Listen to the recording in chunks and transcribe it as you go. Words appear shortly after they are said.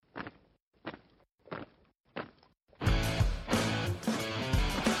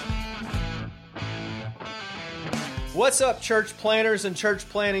What's up, church planners and church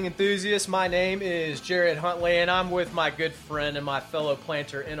planting enthusiasts? My name is Jared Huntley, and I'm with my good friend and my fellow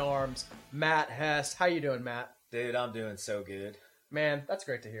planter in arms, Matt Hess. How you doing, Matt? Dude, I'm doing so good. Man, that's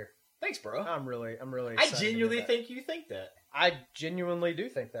great to hear. Thanks, bro. I'm really I excited. genuinely think you think that. I genuinely do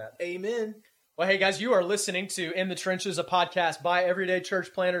think that. Amen. Well, hey guys, you are listening to In the Trenches, a podcast by everyday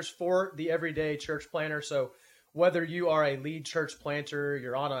church planners for the everyday church planner. So whether you are a lead church planter,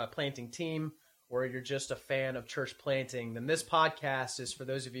 you're on a planting team, or you're just a fan of church planting, then this podcast is for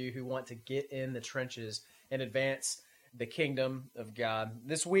those of you who want to get in the trenches and advance the kingdom of God.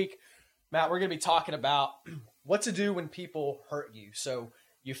 This week, Matt, we're going to be talking about what to do when people hurt you. So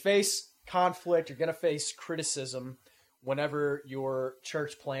you face conflict, you're going to face criticism whenever you're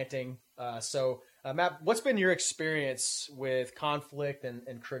church planting. Matt, what's been your experience with conflict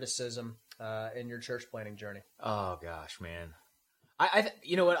and criticism in your church planting journey? Oh, gosh, man.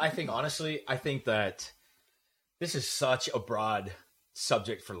 You know what? I think, honestly, I think that this is such a broad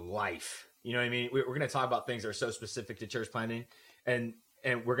subject for life. You know what I mean? We're going to talk about things that are so specific to church planting, and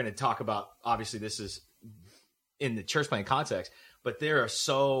we're going to talk about, obviously, this is in the church planting context, but there are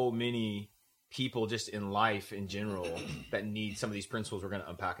so many people just in life in general that need some of these principles we're going to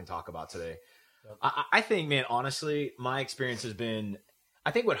unpack and talk about today. Yep. I think, man, honestly, my experience has been,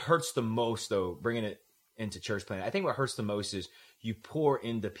 I think what hurts the most, though, bringing it into church planting, I think what hurts the most is you pour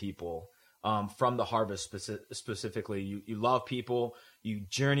into people from the harvest specifically. You love people, you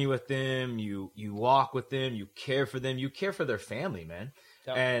journey with them, you walk with them, you care for them, you care for their family, man.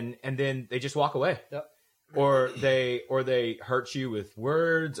 Yep. And then they just walk away. Yep. Or they hurt you with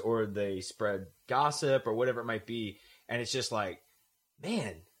words, or they spread gossip, or whatever it might be. And it's just like,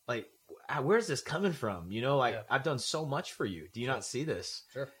 man, like, where's this coming from? You know, like, yeah. I've done so much for you. Do you not see this?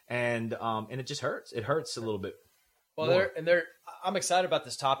 Sure. And it just hurts. It hurts a little bit. Well, I'm excited about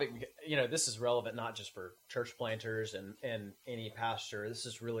this topic. You know, this is relevant not just for church planters and any pastor. This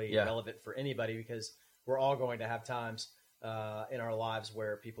is really relevant for anybody, because we're all going to have times in our lives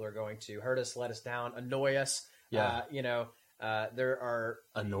where people are going to hurt us, let us down, annoy us. Yeah. There are...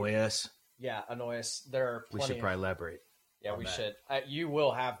 Annoy us? Yeah, annoy us. There are plenty. We should probably elaborate. Yeah, we should. You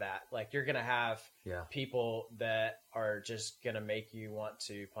will have that. Like, you're going to have people that are just going to make you want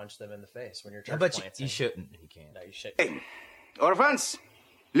to punch them in the face when you're church planting. But you shouldn't. You can't. No, you shouldn't. Hey, orphans,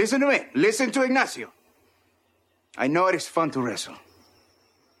 listen to me. Listen to Ignacio. I know it is fun to wrestle.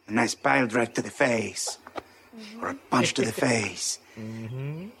 A nice pile drive to the face. Or a punch to the face.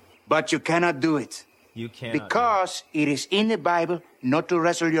 Mm-hmm. But you cannot do it. You cannot. Because it is in the Bible not to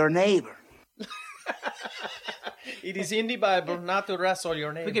wrestle your neighbor. It is in the Bible not to wrestle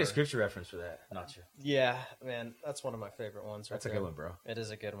your neighbor. We get a scripture reference for that. Not sure. Yeah, man, that's one of my favorite ones. That's a good one, bro. It is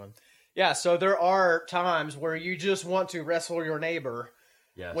a good one. Yeah, so there are times where you just want to wrestle your neighbor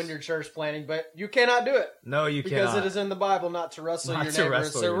when you're church planting, but you cannot do it. No, you cannot. Because it is in the Bible not to wrestle your neighbor.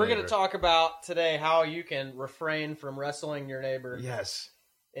 So we're going to talk about today how you can refrain from wrestling your neighbor. Yes.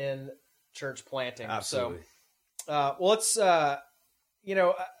 In church planting. Absolutely. So, let's,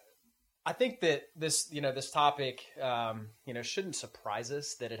 I think that this topic, shouldn't surprise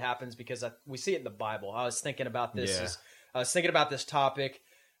us that it happens, because we see it in the Bible. I was thinking about this. I was thinking about this topic,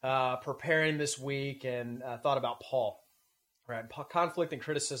 preparing this week, and thought about Paul. Right, conflict and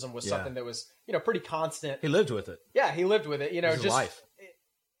criticism was something that was, pretty constant. He lived with it. Yeah, he lived with it. His life.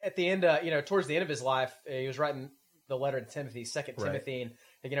 At the end, towards the end of his life, he was writing the letter to Timothy, 2 Timothy,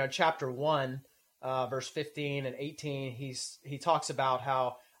 and chapter 1, verse 15 and 18, he talks about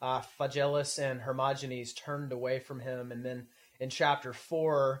how Phygellus and Hermogenes turned away from him. And then in chapter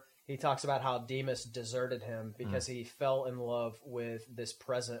 4, he talks about how Demas deserted him because he fell in love with this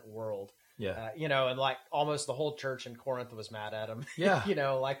present world. Yeah. And like almost the whole church in Corinth was mad at him. Yeah.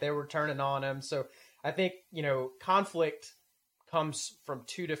 Like they were turning on him. So I think, conflict comes from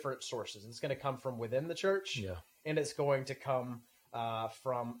two different sources. It's going to come from within the church, and it's going to come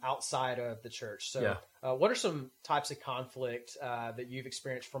from outside of the church. So what are some types of conflict that you've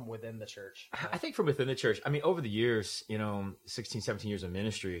experienced from within the church? I think from within the church, I mean, over the years, 16, 17 years of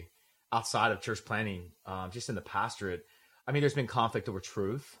ministry outside of church planting, just in the pastorate, I mean, there's been conflict over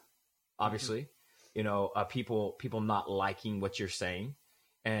truth, obviously, people not liking what you're saying.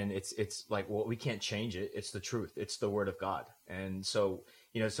 And it's like, well, we can't change it. It's the truth. It's the word of God. And so,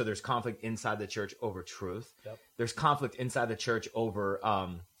 so there's conflict inside the church over truth. Yep. There's conflict inside the church over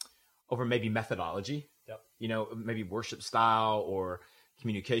maybe methodology, maybe worship style or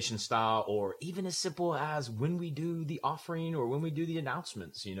communication style, or even as simple as when we do the offering or when we do the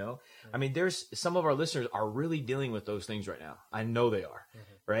announcements, I mean, there's some of our listeners are really dealing with those things right now. I know they are.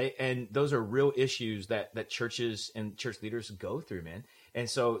 Right. And those are real issues that churches and church leaders go through, man. And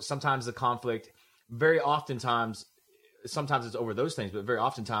so sometimes the conflict, very oftentimes sometimes it's over those things, but very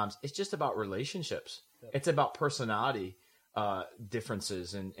oftentimes it's just about relationships. Yep. It's about personality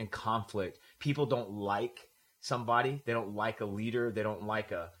differences and conflict. People don't like somebody. They don't like a leader. They don't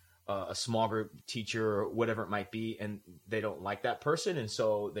like a small group teacher or whatever it might be, and they don't like that person, and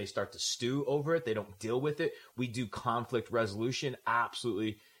so they start to stew over it. They don't deal with it. We do conflict resolution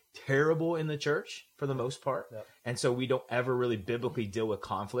absolutely terrible in the church for the most part. Yep. And so we don't ever really biblically deal with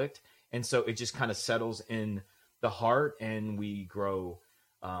conflict, and so it just kind of settles in the heart, and we grow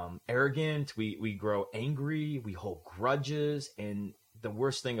arrogant, we grow angry, we hold grudges, and the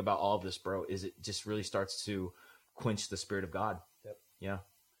worst thing about all of this, bro, is it just really starts to quench the Spirit of God. Yep. Yeah.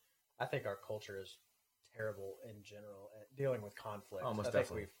 I think our culture is terrible in general at dealing with conflict. Almost I think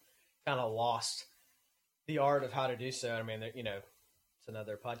definitely. we've kind of lost the art of how to do so. I mean, you know, it's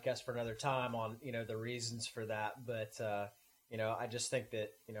another podcast for another time on, you know, the reasons for that. But, you know, I just think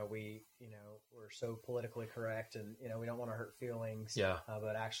that, you know, we're so politically correct and, you know, we don't want to hurt feelings. Yeah.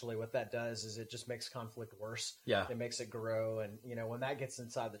 But actually what that does is it just makes conflict worse. Yeah. It makes it grow. And, you know, when that gets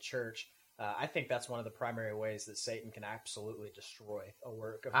inside the church, I think that's one of the primary ways that Satan can absolutely destroy a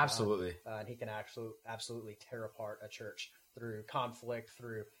work of absolutely. God. And he can absolutely tear apart a church through conflict,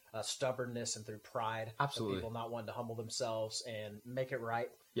 through stubbornness, and through pride. Absolutely. People not wanting to humble themselves and make it right.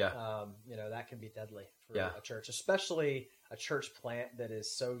 Yeah. You know, that can be deadly for Yeah. a church, especially a church plant that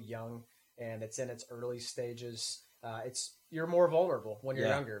is so young and it's in its early stages. You're more vulnerable when you're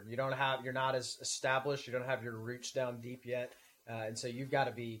younger. You're not as established. You don't have your roots down deep yet. And so you've got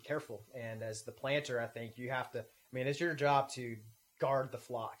to be careful. And as the planter, I think you have to, I mean, it's your job to guard the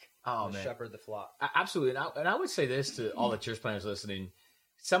flock, shepherd the flock. Absolutely. And I would say this to all the church planters listening.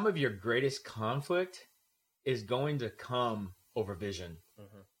 Some of your greatest conflict is going to come over vision,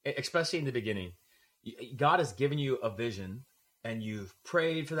 especially in the beginning. God has given you a vision and you've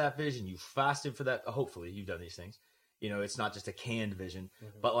prayed for that vision. You've fasted for that. Hopefully you've done these things. You know, it's not just a canned vision,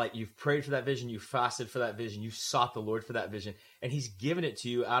 but like you've prayed for that vision, you fasted for that vision, you sought the Lord for that vision, and he's given it to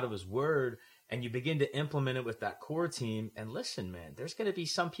you out of his word, and you begin to implement it with that core team. And listen, man, there's going to be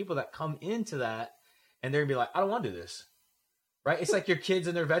some people that come into that and they're going to be like, I don't want to do this, right? It's like your kids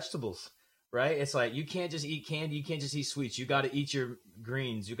and their vegetables, right? It's like, you can't just eat candy. You can't just eat sweets. You got to eat your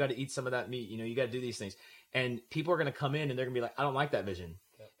greens. You got to eat some of that meat. You know, you got to do these things. And people are going to come in and they're going to be like, I don't like that vision.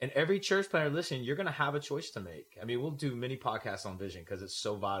 And every church planter, listen, you're going to have a choice to make. I mean, we'll do many podcasts on vision because it's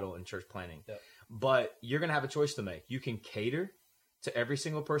so vital in church planning. Yep. But you're going to have a choice to make. You can cater to every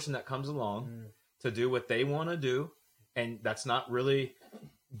single person that comes along to do what they want to do, and that's not really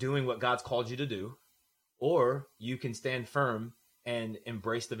doing what God's called you to do. Or you can stand firm and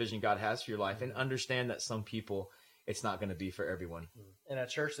embrace the vision God has for your life and understand that some people, it's not going to be for everyone. And a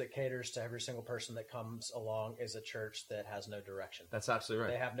church that caters to every single person that comes along is a church that has no direction. That's absolutely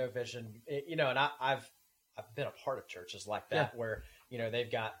right. They have no vision. You know, and I've been a part of churches like that where, you know, they've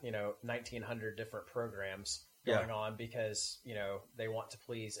got, you know, 1,900 different programs going on because, you know, they want to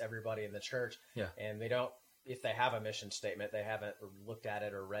please everybody in the church. Yeah. And they don't, if they have a mission statement, they haven't looked at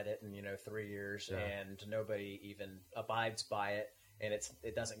it or read it in, you know, 3 years and nobody even abides by it. And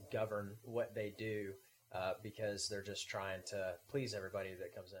it doesn't govern what they do. Because they're just trying to please everybody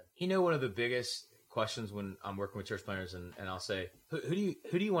that comes in. You know, one of the biggest questions when I'm working with church planners, and I'll say, who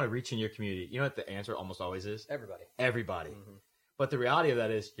do you want to reach in your community? You know what the answer almost always is? Everybody. But the reality of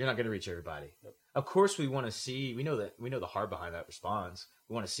that is you're not going to reach everybody. Nope. Of course, we want to see. We know the heart behind that response.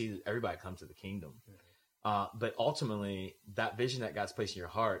 We want to see everybody come to the kingdom. But ultimately, that vision that God's placed in your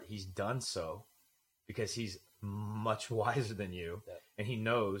heart, He's done so because He's much wiser than you, and He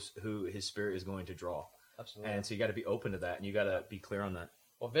knows who His Spirit is going to draw. Absolutely. And so you got to be open to that, and you got to be clear on that.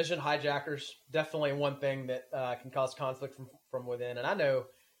 Well, vision hijackers, definitely one thing that can cause conflict from within. And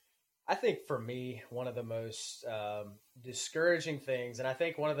I think for me, one of the most discouraging things, and I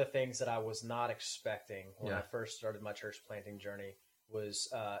think one of the things that I was not expecting when I first started my church planting journey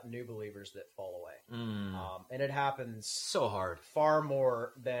was new believers that fall away. And it happens so hard, far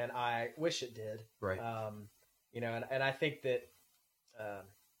more than I wish it did. Right. You know, and I think that,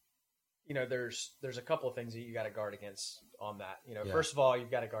 you know, there's a couple of things that you got to guard against on that. You know, first of all,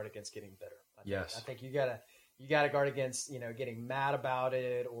 you've got to guard against getting bitter. I think you got to guard against, you know, getting mad about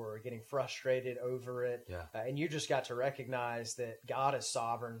it or getting frustrated over it. And you just got to recognize that God is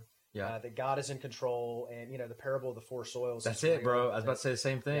sovereign. That God is in control, and you know the parable of the four soils. That's it, bro. I was about to say the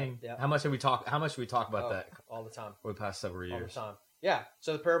same thing. How much do we talk about that all the time over the past several years? All the time. Yeah.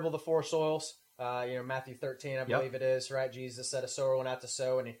 So the parable of the four soils. You know, Matthew 13, I believe it is, right? Jesus said a sower went out to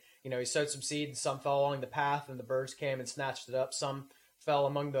sow, and he sowed some seed, and some fell along the path, and the birds came and snatched it up. Some fell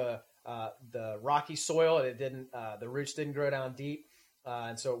among the rocky soil, and it didn't. The roots didn't grow down deep.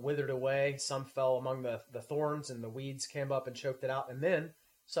 and so it withered away. Some fell among the thorns, and the weeds came up and choked it out. And then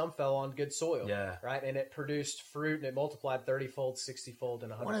some fell on good soil, right? And it produced fruit, and it multiplied 30-fold, 60-fold,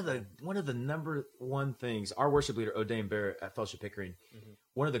 and 100-fold. One of the number one things, our worship leader, O'Dane Barrett at Fellowship Pickering,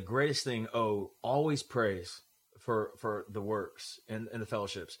 one of the greatest thing always prays for the works and the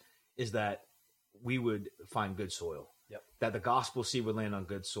fellowships is that we would find good soil. Yep. That the gospel seed would land on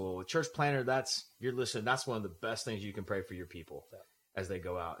good soil. Church planter, that's one of the best things you can pray for your people as they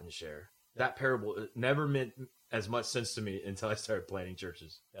go out and share. That parable never meant as much sense to me until I started planting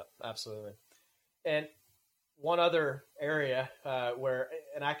churches. Yep, absolutely. And one other area where,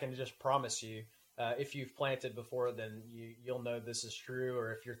 and I can just promise you, if you've planted before, then you'll know this is true.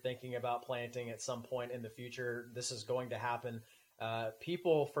 Or if you're thinking about planting at some point in the future, this is going to happen.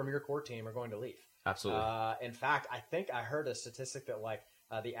 People from your core team are going to leave. Absolutely. In fact, I think I heard a statistic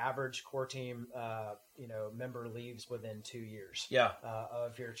that the average core team, member leaves within 2 years.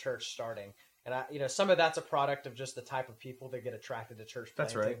 Of your church starting. And some of that's a product of just the type of people that get attracted to church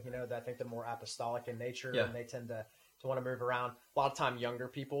planting. That's right. I think they're more apostolic in nature, and they tend to want to move around. A lot of time, younger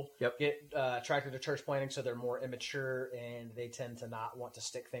people get attracted to church planting, so they're more immature, and they tend to not want to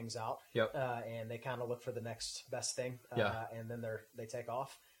stick things out. And they kind of look for the next best thing, and then they take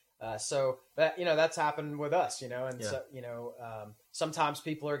off. So that, that's happened with us, sometimes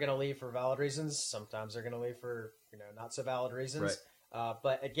people are going to leave for valid reasons. Sometimes they're going to leave for, not so valid reasons. Right.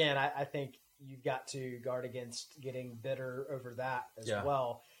 But again, I think you've got to guard against getting bitter over that as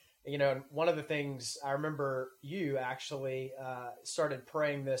well. One of the things I remember you actually started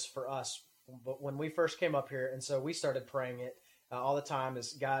praying this for us when we first came up here. And so we started praying it all the time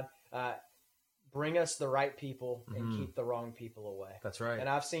is, God, bring us the right people and keep the wrong people away. That's right. And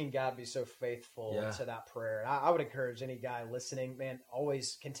I've seen God be so faithful to that prayer. I would encourage any guy listening, man,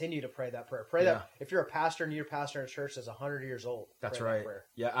 always continue to pray that prayer. Pray that if you're a pastor and you're a pastor in a church that's 100 years old. That's right. That prayer.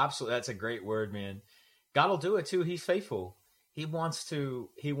 Yeah, absolutely. That's a great word, man. God will do it too. He's faithful. He wants to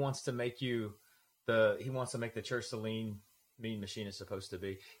make the church the lean, mean machine it's supposed to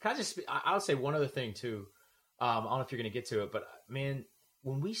be. I'll say one other thing too. I don't know if you're going to get to it, but man,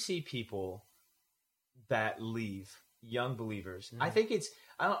 when we see people that leave, young believers, I think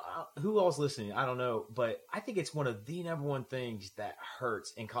who all's listening, I don't know, but I think it's one of the number one things that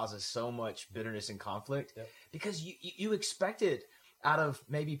hurts and causes so much bitterness and conflict because you expect it out of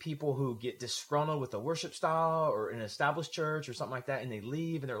maybe people who get disgruntled with the worship style or an established church or something like that, and they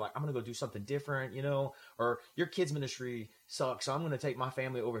leave and they're like, I'm going to go do something different, or your kids ministry sucks, so I'm going to take my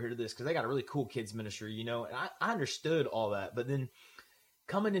family over here to this because they got a really cool kids ministry, and I understood all that. But then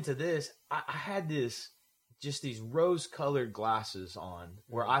coming into this, I had these rose-colored glasses on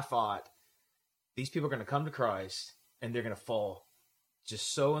where I thought these people are going to come to Christ and they're going to fall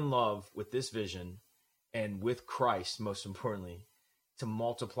just so in love with this vision and with Christ, most importantly, to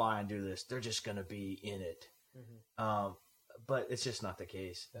multiply and do this. They're just going to be in it. But it's just not the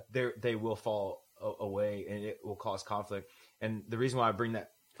case. They will fall away and it will cause conflict. And the reason why I bring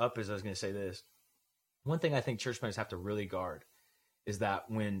that up is I was going to say this. One thing I think church planters have to really guard is that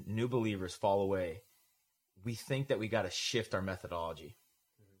when new believers fall away, we think that we got to shift our methodology.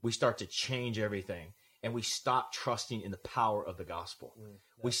 We start to change everything, and we stop trusting in the power of the gospel.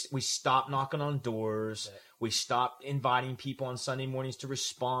 We stop knocking on doors. We stop inviting people on Sunday mornings to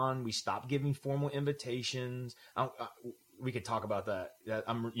respond. We stop giving formal invitations. We could talk about that.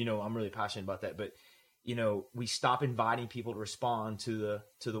 I'm really passionate about that. But we stop inviting people to respond to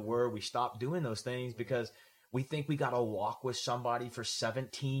the word. We stop doing those things because we think we got to walk with somebody for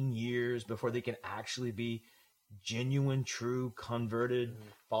 17 years before they can actually be genuine, true, converted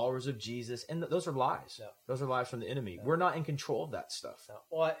followers of Jesus. And those are lies. Those are lies from the enemy. We're not in control of that stuff.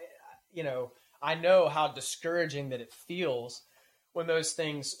 Well, I know how discouraging that it feels when those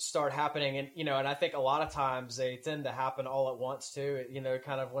things start happening. And, and I think a lot of times they tend to happen all at once too.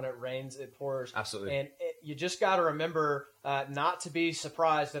 Kind of when it rains, it pours. Absolutely. And you just got to remember not to be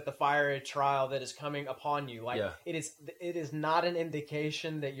surprised at the fiery trial that is coming upon you. It is not an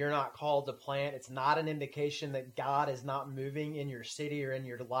indication that you're not called to plant. It's not an indication that God is not moving in your city or in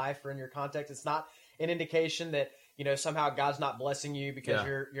your life or in your context. It's not an indication that, somehow God's not blessing you because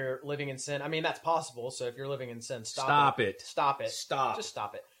you're living in sin. I mean, that's possible. So if you're living in sin, stop it. Just stop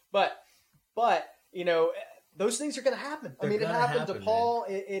it. But those things are going to happen. It happened to Paul.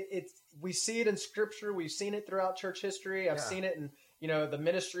 We see it in Scripture. We've seen it throughout church history. I've seen it in the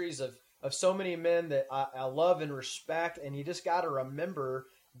ministries of so many men that I love and respect. And you just got to remember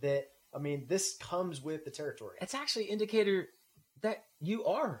that. This comes with the territory. It's actually an indicator that you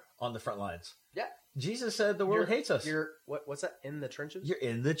are on the front lines. Yeah. Jesus said the world hates us. You're what's that? In the trenches? You're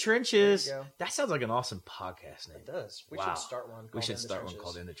in the trenches. There you go. That sounds like an awesome podcast name. It does. We Wow. should start one. We should start one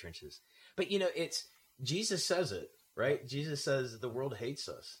called In the Trenches. But it's Jesus says it, right? Jesus says the world hates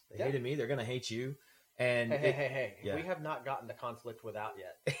us. They hated me. They're going to hate you. And hey. Yeah. We have not gotten to conflict without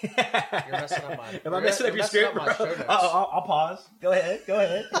yet. You're messing up my. Am I messing up your script, bro? I'll pause. Go ahead.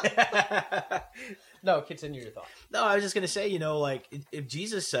 No, continue your thought. No, I was just going to say, if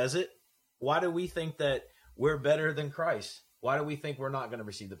Jesus says it, why do we think that we're better than Christ? Why do we think we're not going to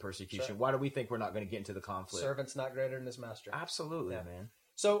receive the persecution? Sure. Why do we think we're not going to get into the conflict? Servant's not greater than his master. Absolutely, man.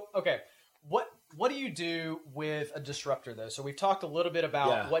 So, okay. What do you do with a disruptor, though? So we've talked a little bit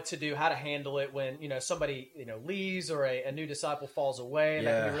about what to do, how to handle it when, somebody, leaves or a new disciple falls away, and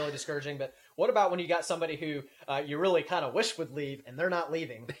that can be really discouraging. But what about when you got somebody who you really kind of wish would leave and they're not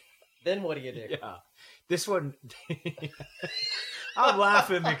leaving? Then what do you do? Yeah. This one, I'm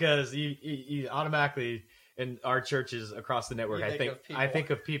laughing because you automatically, in our churches across the network, I think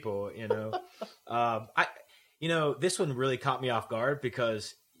of people, this one really caught me off guard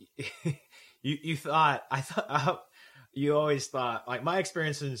because you always thought, like my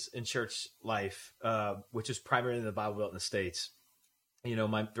experiences in church life, which is primarily in the Bible Belt in the States,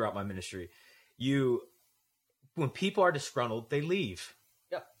 throughout my ministry, when people are disgruntled, they leave.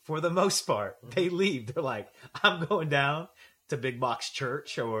 Yeah. For the most part, they leave. They're like, I'm going down to big box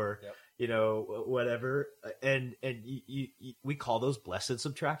church or, whatever. And we call those blessed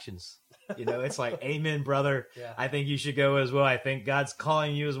subtractions. It's like, amen, brother. Yeah. I think you should go as well. I think God's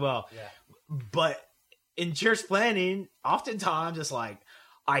calling you as well. Yeah. But in church planning, oftentimes it's like,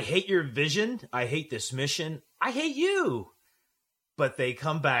 I hate your vision. I hate this mission. I hate you. But they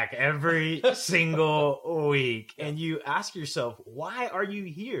come back every single week. And you ask yourself, why are you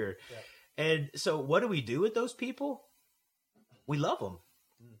here? Yeah. And so what do we do with those people? We love them.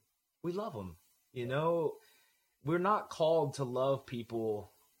 We love them. We're not called to love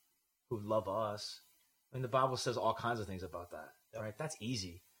people who love us. I mean, the Bible says all kinds of things about that, right? That's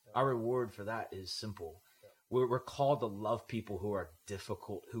easy. Our reward for that is simple. We're called to love people who are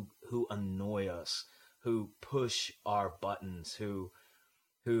difficult, who annoy us, who push our buttons, who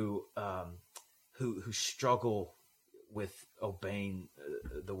struggle with obeying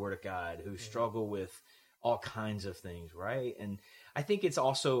the word of God, who struggle with all kinds of things, right? And I think it's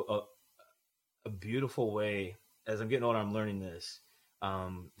also a beautiful way. As I'm getting older, I'm learning this.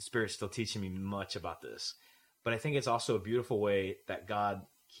 The Spirit's still teaching me much about this, but I think it's also a beautiful way that God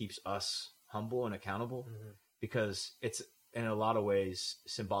keeps us humble and accountable, because it's in a lot of ways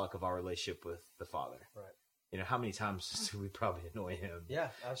symbolic of our relationship with the Father. Right. How many times do we probably annoy him? Yeah,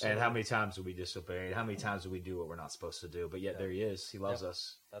 absolutely. And how many times do we disobey? How many times do we do what we're not supposed to do? But yet there he is. He loves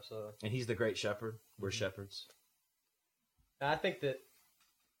us. Absolutely. And he's the great shepherd. We're shepherds. And I think that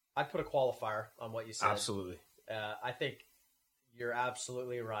I'd put a qualifier on what you said. Absolutely. I think you're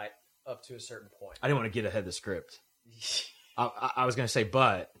absolutely right up to a certain point. I didn't want to get ahead of the script. I was going to say,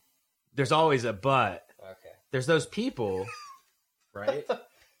 but there's always a but. Okay. There's those people, right?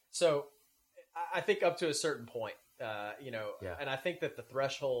 So I think up to a certain point, and I think that the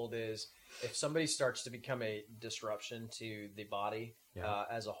threshold is if somebody starts to become a disruption to the body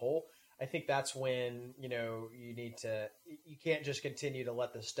as a whole, I think that's when, you can't just continue to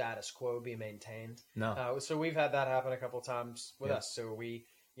let the status quo be maintained. No. So we've had that happen a couple of times with us. So we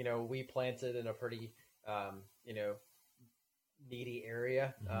planted in a pretty, needy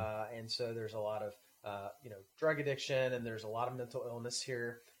area. And so there's a lot of, drug addiction, and there's a lot of mental illness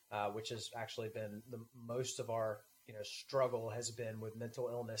here, which has actually been most of our, struggle has been with mental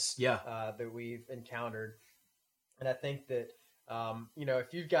illness that we've encountered. And I think that,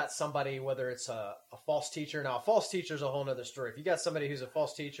 if you've got somebody, whether it's a false teacher, now a false teacher is a whole nother story. If you got somebody who's a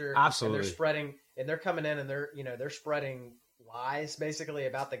false teacher, absolutely, and they're coming in and they're spreading lies basically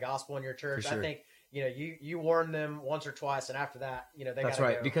about the gospel in your church, sure. I think, you warn them once or twice, and after that, they that's gotta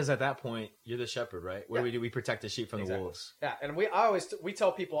right. go. Because at that point, you're the shepherd, right? What do we do? We protect the sheep from the wolves. Yeah. And we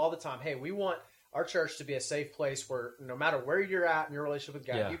tell people all the time, hey, we want our church to be a safe place where no matter where you're at in your relationship with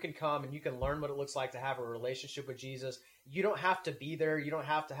God, you can come and you can learn what it looks like to have a relationship with Jesus. You don't have to be there. You don't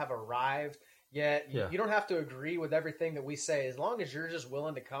have to have arrived yet. You don't have to agree with everything that we say, as long as you're just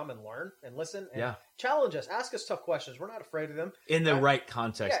willing to come and learn and listen and challenge us. Ask us tough questions. We're not afraid of them. In the right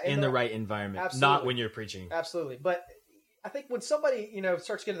context, in the right environment, absolutely. Not when you're preaching. Absolutely. But I think when somebody,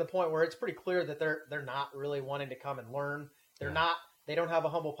 starts getting to the point where it's pretty clear that they're not really wanting to come and learn, they don't have a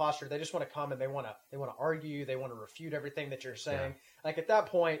humble posture. They just want to come and they want to argue. They want to refute everything that you're saying. Like at that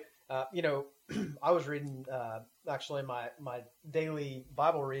point, I was reading actually my daily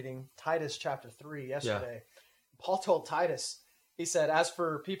Bible reading, Titus chapter 3 yesterday. Paul told Titus, He said, as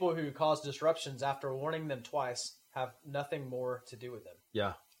for people who cause disruptions after warning them twice, have nothing more to do with them.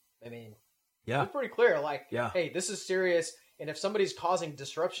 Yeah. I mean, Yeah. it's pretty clear. Like, Yeah. hey, this is serious. And if somebody's causing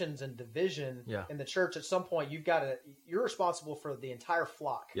disruptions and division Yeah. in the church, at some point, you're responsible for the entire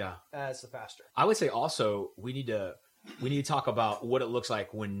flock. Yeah. As the pastor. I would say also we need to talk about what it looks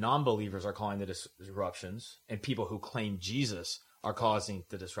like when non-believers are calling the disruptions and people who claim Jesus are causing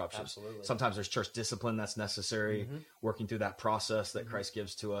the disruptions. Absolutely. Sometimes there's church discipline that's necessary, working through that process that Christ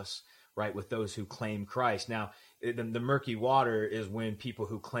gives to us, right, with those who claim Christ. Now, the murky water is when people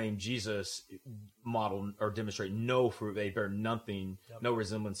who claim Jesus model or demonstrate no fruit. They bear nothing, no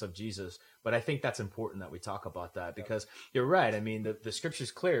resemblance of Jesus. But I think that's important that we talk about that because you're right. I mean, the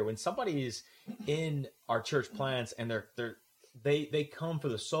scripture's clear. When somebody is in our church plans and they come for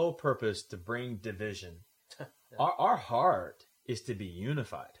the sole purpose to bring division, our heart is to be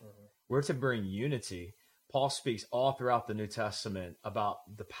unified. We're to bring unity. Paul speaks all throughout the New Testament about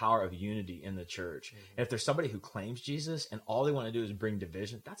the power of unity in the church. And if there's somebody who claims Jesus and all they want to do is bring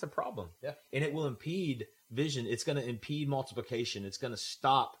division, that's a problem. Yeah. And it will impede vision. It's going to impede multiplication. It's going to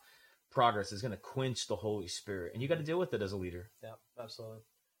stop progress. It's going to quench the Holy Spirit. And you got to deal with it as a leader. Yeah, absolutely.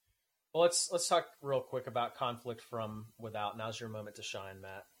 Well, let's talk real quick about conflict from without. Now's your moment to shine,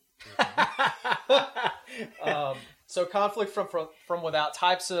 Matt. So conflict from without,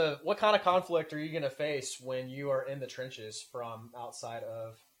 types of what kind of conflict are you going to face when you are in the trenches from outside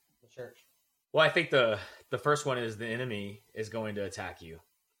of the church? Well, I think the first one is the enemy is going to attack you.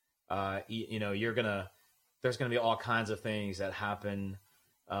 There's going to be all kinds of things that happen.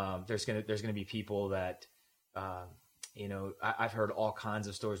 There's going to be people that, I've heard all kinds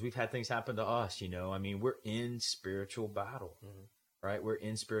of stories. We've had things happen to us, I mean, we're in spiritual battle. Right? We're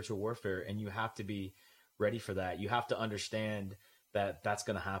in spiritual warfare, and you have to be ready for that. You have to understand that that's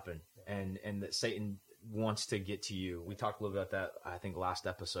going to happen, and that Satan wants to get to you. We talked a little bit about that, I think, last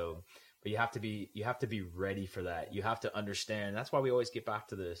episode. But you have to be ready for that. You have to understand. That's why we always get back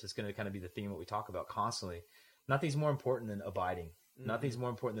to this. It's going to kind of be the theme that we talk about constantly. Nothing's more important than abiding. Nothing's more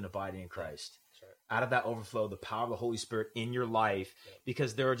important than abiding in Christ. That's right. Out of that overflow, the power of the Holy Spirit in your life,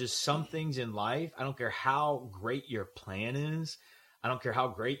 because there are just some things in life. I don't care how great your plan is. I don't care how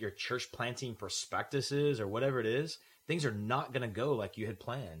great your church planting prospectus is or whatever it is. Things are not going to go like you had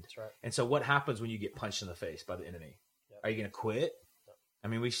planned. That's right. And so what happens when you get punched in the face by the enemy? Are you going to quit? Yep. I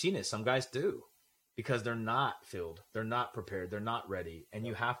mean, we've seen it. Some guys do because they're not filled. They're not prepared. They're not ready. And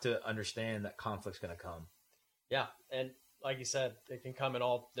you have to understand that conflict's going to come. Yeah. And like you said, it can come in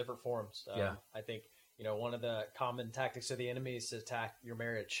all different forms. I think, one of the common tactics of the enemy is to attack your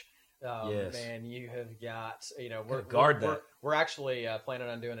marriage. Yes. Man, you have got, we're actually planning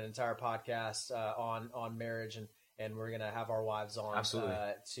on doing an entire podcast on marriage, and we're going to have our wives on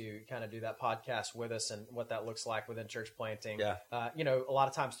to kind of do that podcast with us and what that looks like within church planting. Yeah. A lot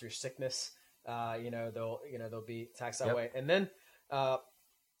of times through sickness, they'll be attacked that way. And then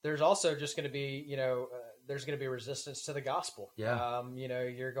there's also just going to be, there's going to be resistance to the gospel. Yeah.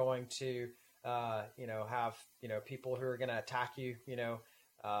 You're going to, have, people who are going to attack you,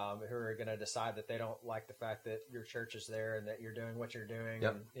 who are going to decide that they don't like the fact that your church is there and that you're doing what you're doing.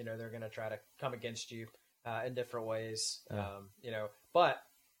 Yep. And, they're going to try to come against you in different ways. Yeah. But,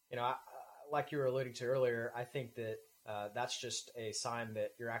 like you were alluding to earlier, I think that that's just a sign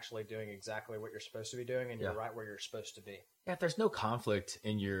that you're actually doing exactly what you're supposed to be doing and you're right where you're supposed to be. Yeah, if there's no conflict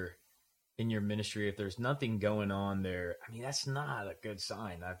in your ministry, if there's nothing going on there, I mean, that's not a good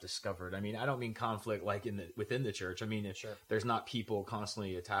sign. I've discovered. I mean, I don't mean conflict like within the church. I mean, if there's not people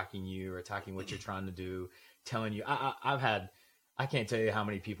constantly attacking you or attacking what you're trying to do, telling you, I can't tell you how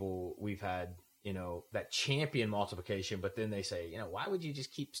many people we've had, that champion multiplication, but then they say, why would you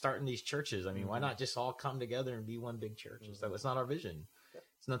just keep starting these churches? I mean, why not just all come together and be one big church? So it's not our vision.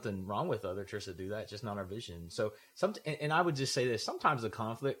 There's nothing wrong with other churches that do that. It's just not our vision. So and I would just say this, sometimes the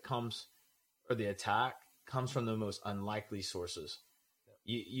conflict comes, or the attack comes from the most unlikely sources.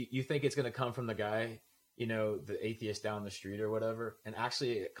 You think it's going to come from the guy, the atheist down the street or whatever. And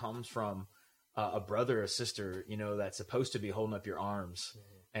actually it comes from a brother or sister, that's supposed to be holding up your arms.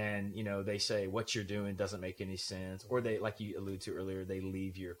 And, they say what you're doing doesn't make any sense. Or they, like you alluded to earlier, they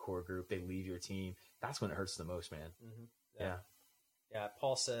leave your core group, they leave your team. That's when it hurts the most, man. Yeah.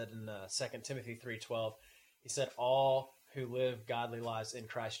 Paul said in 2 Timothy 3:12, he said, all who live godly lives in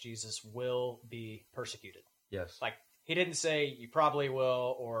Christ Jesus will be persecuted. Yes. Like, he didn't say you probably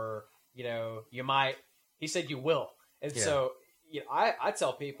will, or, you might. He said you will. And so, I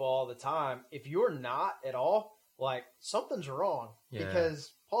tell people all the time, if you're not at all, like, something's wrong.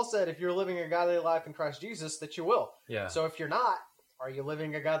 Because Paul said if you're living a godly life in Christ Jesus, that you will. Yeah. So if you're not, are you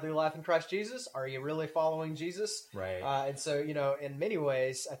living a godly life in Christ Jesus? Are you really following Jesus? Right. And so, in many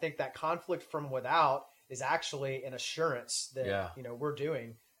ways, I think that conflict from without is actually an assurance that, we're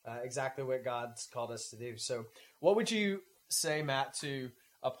doing exactly what God's called us to do. So what would you say, Matt, to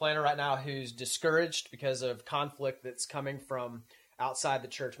a planter right now who's discouraged because of conflict that's coming from outside the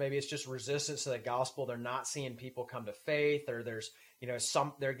church? Maybe it's just resistance to the gospel. They're not seeing people come to faith, or there's,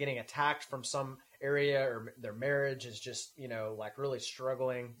 they're getting attacked from some area, or their marriage is just, like really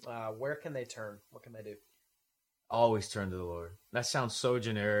struggling. Where can they turn? What can they do? Always turn to the Lord. That sounds so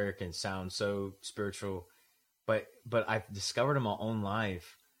generic and sounds so spiritual, but I've discovered in my own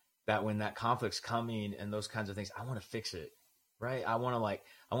life that when that conflict's coming and those kinds of things, I want to fix it, right? I want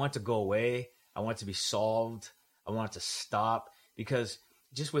it to go away. I want it to be solved. I want it to stop, because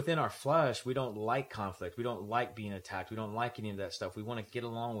just within our flesh, we don't like conflict. We don't like being attacked. We don't like any of that stuff. We want to get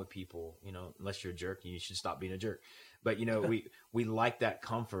along with people, unless you're a jerk, you should stop being a jerk. But, we like that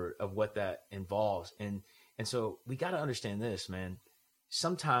comfort of what that involves. And so we got to understand this, man.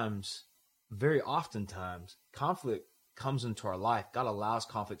 Sometimes, very oftentimes, conflict comes into our life. God allows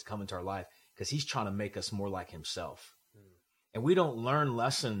conflict to come into our life because he's trying to make us more like himself. And we don't learn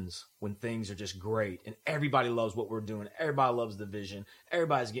lessons when things are just great and everybody loves what we're doing. Everybody loves the vision.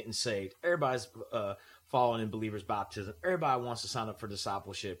 Everybody's getting saved. Everybody's following in believers' baptism. Everybody wants to sign up for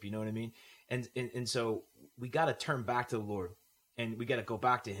discipleship. You know what I mean? And so we got to turn back to the Lord, and we got to go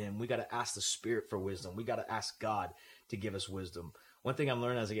back to him. We got to ask the Spirit for wisdom. We got to ask God to give us wisdom. One thing I'm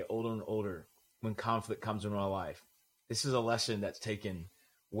learning as I get older and older, when conflict comes into my life, this is a lesson that's taken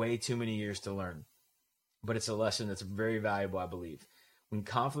way too many years to learn. But it's a lesson that's very valuable, I believe. When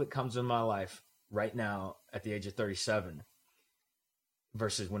conflict comes in my life right now at the age of 37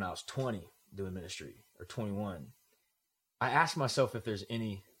 versus when I was 20 doing ministry, or 21, I ask myself if there's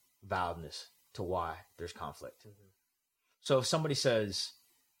any validness to why there's conflict. Mm-hmm. So if somebody says,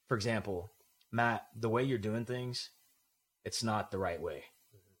 for example, Matt, the way you're doing things, it's not the right way.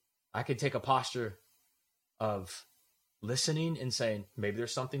 Mm-hmm. I could take a posture of listening and saying, maybe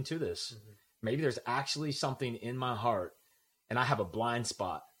there's something to this. Mm-hmm. Maybe there's actually something in my heart and I have a blind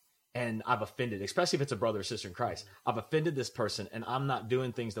spot and I've offended, especially if it's a brother or sister in Christ. Mm-hmm. I've offended this person and I'm not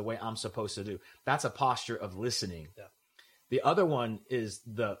doing things the way I'm supposed to do. That's a posture of listening. Yeah. The other one is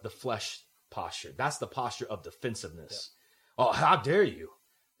the flesh posture. That's the posture of defensiveness. Yeah. Oh, how dare you?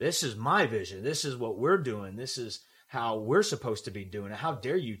 This is my vision. This is what we're doing. This is how we're supposed to be doing it. How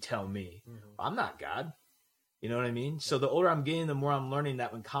dare you tell me? Mm-hmm. I'm not God. You know what I mean? So the older I'm getting, the more I'm learning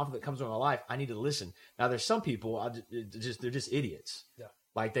that when conflict comes into my life, I need to listen. Now, there's some people, they're just idiots. Yeah.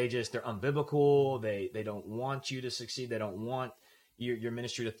 Like they're unbiblical. They don't want you to succeed. They don't want your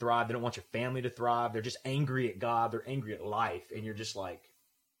ministry to thrive. They don't want your family to thrive. They're just angry at God. They're angry at life. And you're just like,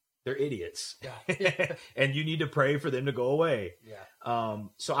 they're idiots. Yeah. And you need to pray for them to go away. Yeah.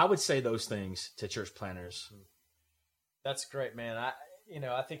 So I would say those things to church planners. That's great, man.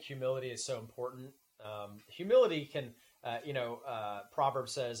 I think humility is so important. Humility can,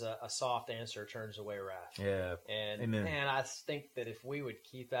 Proverbs says a soft answer turns away wrath. Yeah. And I think that if we would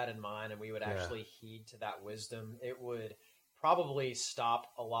keep that in mind and we would actually heed to that wisdom, it would probably stop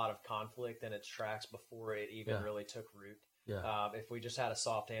a lot of conflict in its tracks before it even really took root. Yeah. If we just had a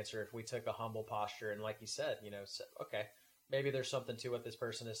soft answer, if we took a humble posture and like you said, okay, maybe there's something to what this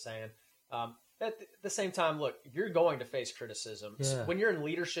person is saying. At the same time, look, you're going to face criticism. Yeah. So when you're in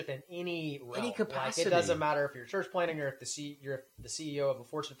leadership in any realm, any capacity. Like it doesn't matter if you're church planning or if you're the CEO of a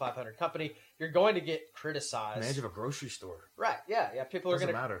Fortune 500 company, you're going to get criticized. Manager of a grocery store. Right. Yeah. People are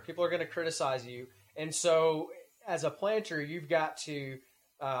going to criticize you. And so as a planter, you've got to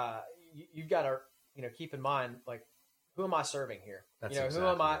keep in mind, like, who am I serving here? That's who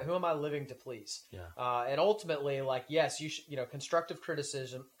am I living to please? Yeah. And ultimately, like, yes, you should, constructive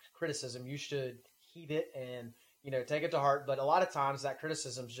criticism, you should heed it and, take it to heart. But a lot of times that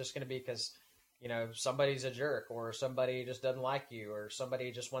criticism is just going to be because, somebody's a jerk or somebody just doesn't like you or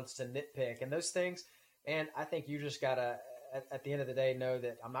somebody just wants to nitpick and those things. And I think you just got to, at the end of the day, know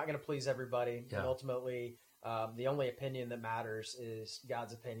that I'm not going to please everybody. Yeah. And ultimately, the only opinion that matters is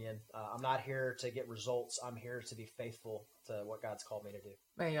God's opinion. I'm not here to get results. I'm here to be faithful to what God's called me to do.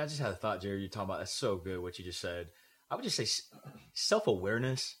 Man, I just had a thought, Jerry. You're talking about that's so good what you just said. I would just say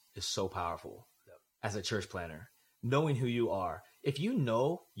self-awareness is so powerful as a church planner. Knowing who you are. If you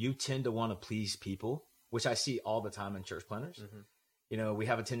know you tend to want to please people, which I see all the time in church planners, we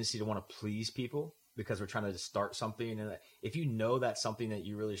have a tendency to want to please people because we're trying to start something. And if you know that's something that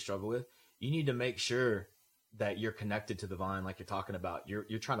you really struggle with, you need to make sure that you're connected to the vine like you're talking about.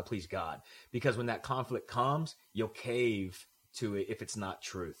 You're trying to please God. Because when that conflict comes, you'll cave to it if it's not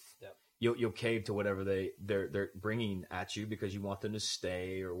truth. Yep. you'll cave to whatever they're bringing at you because you want them to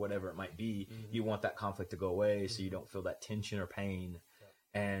stay or whatever it might be. Mm-hmm. You want that conflict to go away so you don't feel that tension or pain.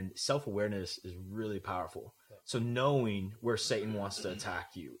 Yeah. And self-awareness is really powerful. Yeah. So knowing where Satan wants to attack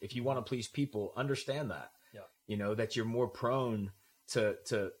you, if you want to please people, understand that. Yeah. You know that you're more prone to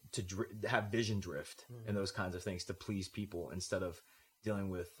have vision drift and those kinds of things to please people instead of dealing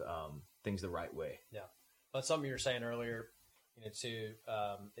with things the right way. Yeah, but something you were saying earlier, too,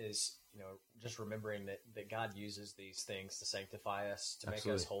 is just remembering that God uses these things to sanctify us, to make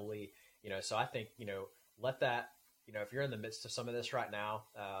us holy. So I think let that if you're in the midst of some of this right now,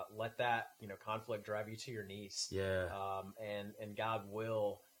 let that conflict drive you to your knees. Yeah. And God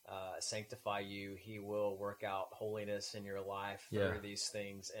will sanctify you. He will work out holiness in your life through these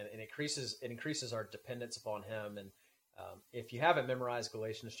things, and it increases our dependence upon Him. And if you haven't memorized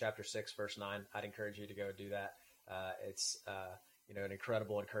Galatians chapter 6 verse 9, I'd encourage you to go do that. It's an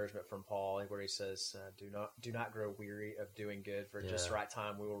incredible encouragement from Paul where he says, "Do not grow weary of doing good. For just the right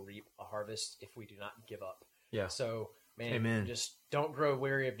time, we will reap a harvest if we do not give up." Yeah. So, man, Amen. Just don't grow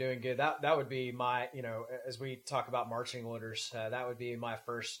weary of doing good. That would be my, as we talk about marching orders, that would be my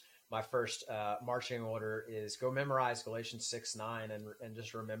first marching order is go memorize Galatians 6:9 and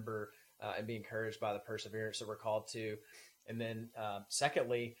just remember and be encouraged by the perseverance that we're called to. And then,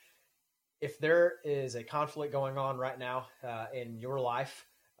 secondly, if there is a conflict going on right now in your life,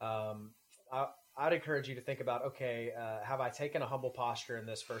 I'd encourage you to think about, okay, have I taken a humble posture in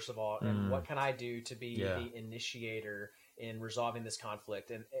this, first of all, and what can I do to be the initiator in resolving this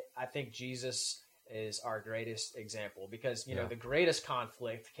conflict? And I think Jesus is our greatest example because, the greatest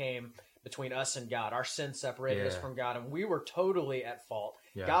conflict came between us and God. Our sin separated us from God, and we were totally at fault.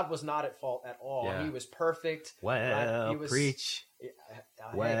 Yeah. God was not at fault at all. Yeah. He was perfect. Well, he was, preach. Hey,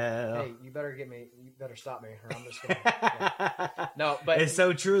 you better stop me, or I'm just gonna. No, but it's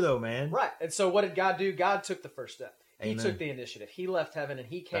so true, though, man. Right. And so, what did God do? God took the first step. Amen. He took the initiative. He left heaven and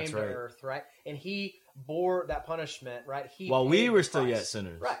He came to earth, right? And He bore that punishment, right? While we were still yet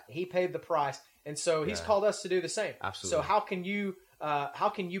sinners, right? He paid the price, and so He's called us to do the same. Absolutely. So how can you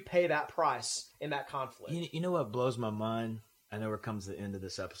pay that price in that conflict? You know what blows my mind? I know where it comes to the end of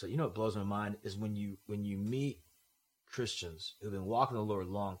this episode. You know what blows my mind is when you meet Christians who've been walking the Lord a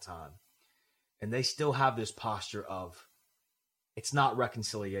long time, and they still have this posture of it's not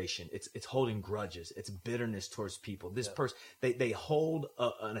reconciliation. It's holding grudges. It's bitterness towards people. This person, they hold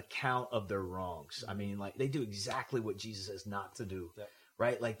an account of their wrongs. I mean, like they do exactly what Jesus says not to do. Yeah.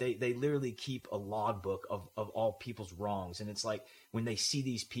 Right? Like they literally keep a logbook of all people's wrongs. And it's like when they see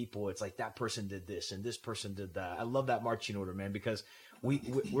these people, it's like that person did this and this person did that. I love that marching order, man, because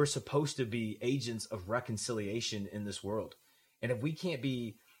we're supposed to be agents of reconciliation in this world. And if we can't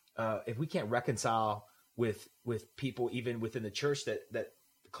be, if we can't reconcile with people, even within the church that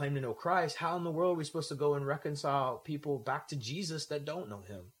claim to know Christ, how in the world are we supposed to go and reconcile people back to Jesus that don't know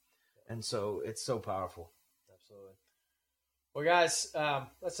Him? And so it's so powerful. Absolutely. Well, guys,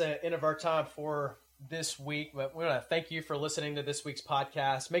 that's the end of our time for this week. But we want to thank you for listening to this week's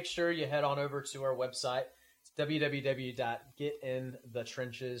podcast. Make sure you head on over to our website. It's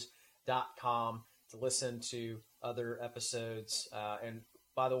www.getinthetrenches.com to listen to other episodes. And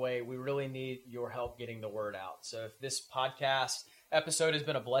by the way, we really need your help getting the word out. So if this podcast episode has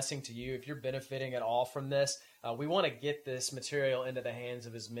been a blessing to you, if you're benefiting at all from this, we want to get this material into the hands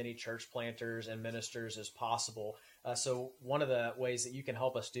of as many church planters and ministers as possible. So one of the ways that you can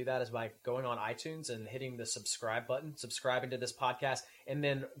help us do that is by going on iTunes and hitting the subscribe button, subscribing to this podcast, and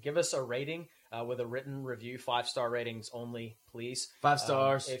then give us a rating with a written review, 5-star ratings only, please. 5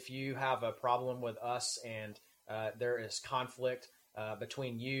 stars. If you have a problem with us and there is conflict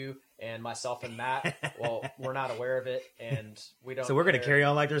between you and myself and Matt, well, we're not aware of it, and we don't. So we're going to carry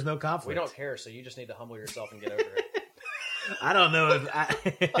on like there's no conflict. We don't care, so you just need to humble yourself and get over it. I don't know if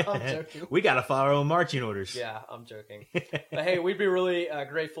I'm joking. We got to follow our own marching orders. Yeah, I'm joking. But hey, we'd be really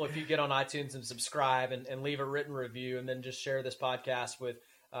grateful if you get on iTunes and subscribe and leave a written review, and then just share this podcast with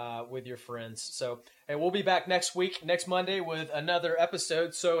your friends. So hey, we'll be back next week, next Monday, with another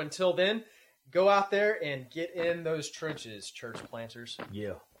episode. So until then, go out there and get in those trenches, church planters.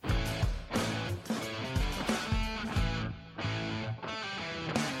 Yeah.